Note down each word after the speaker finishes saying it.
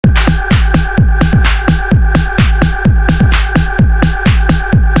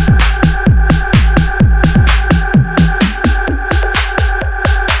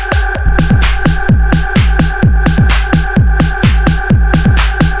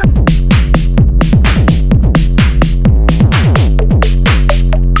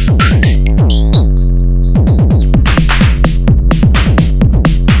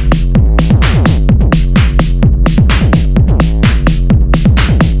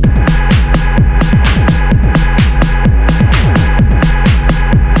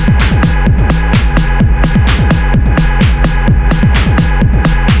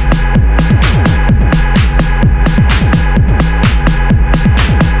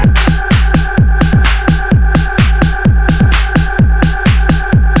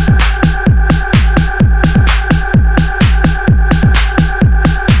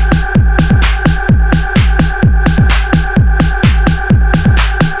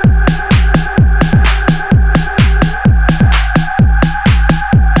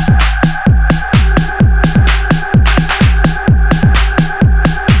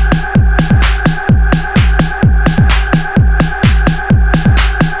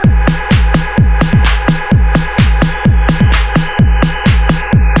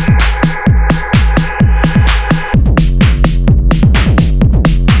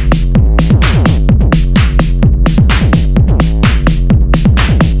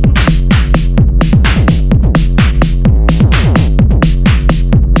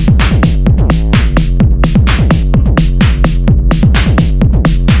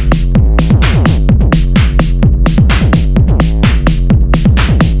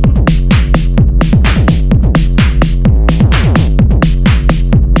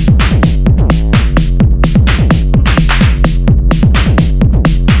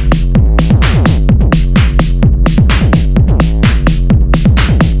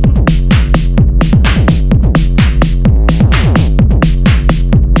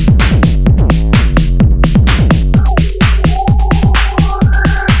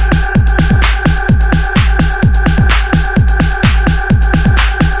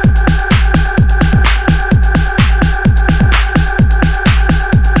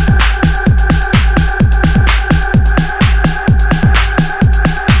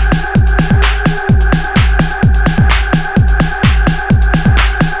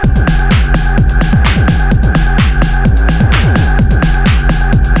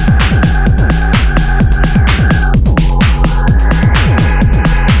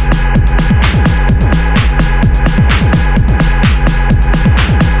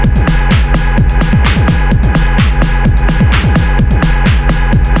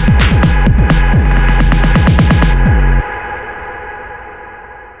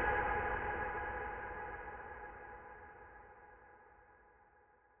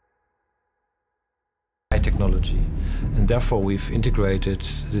technology. And therefore we've integrated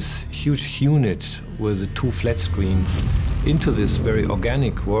this huge unit with the two flat screens into this very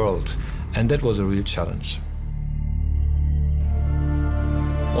organic world, and that was a real challenge.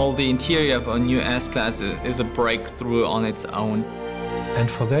 Well, the interior of a new S-Class is a breakthrough on its own. And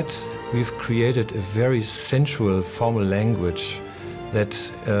for that, we've created a very sensual formal language that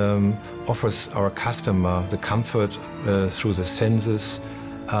offers our customer the comfort through the senses,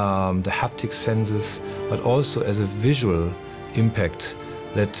 the haptic senses, but also as a visual impact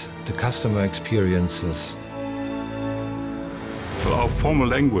that the customer experiences. Well, our formal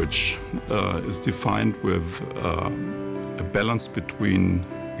language is defined with a balance between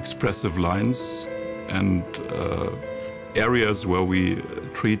expressive lines and areas where we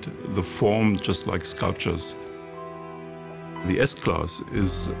treat the form just like sculptures. The S-Class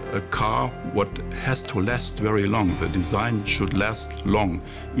is a car what has to last very long. The design should last long,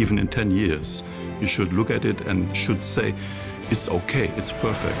 even in 10 years. You should look at it and should say, it's okay, it's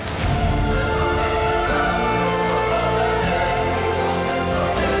perfect.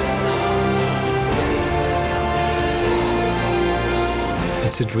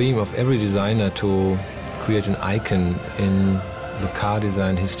 It's a dream of every designer to create an icon in the car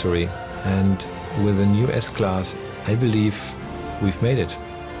design history. And with the new S-Class, I believe we've made it.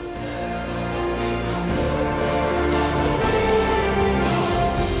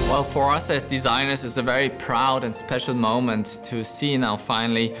 Well, for us as designers, it's a very proud and special moment to see now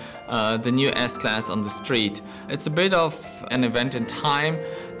finally the new S-Class on the street. It's a bit of an event in time,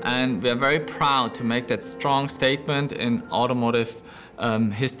 and we are very proud to make that strong statement in automotive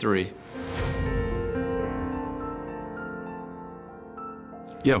history.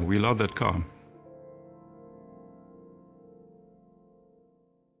 Yeah, we love that car.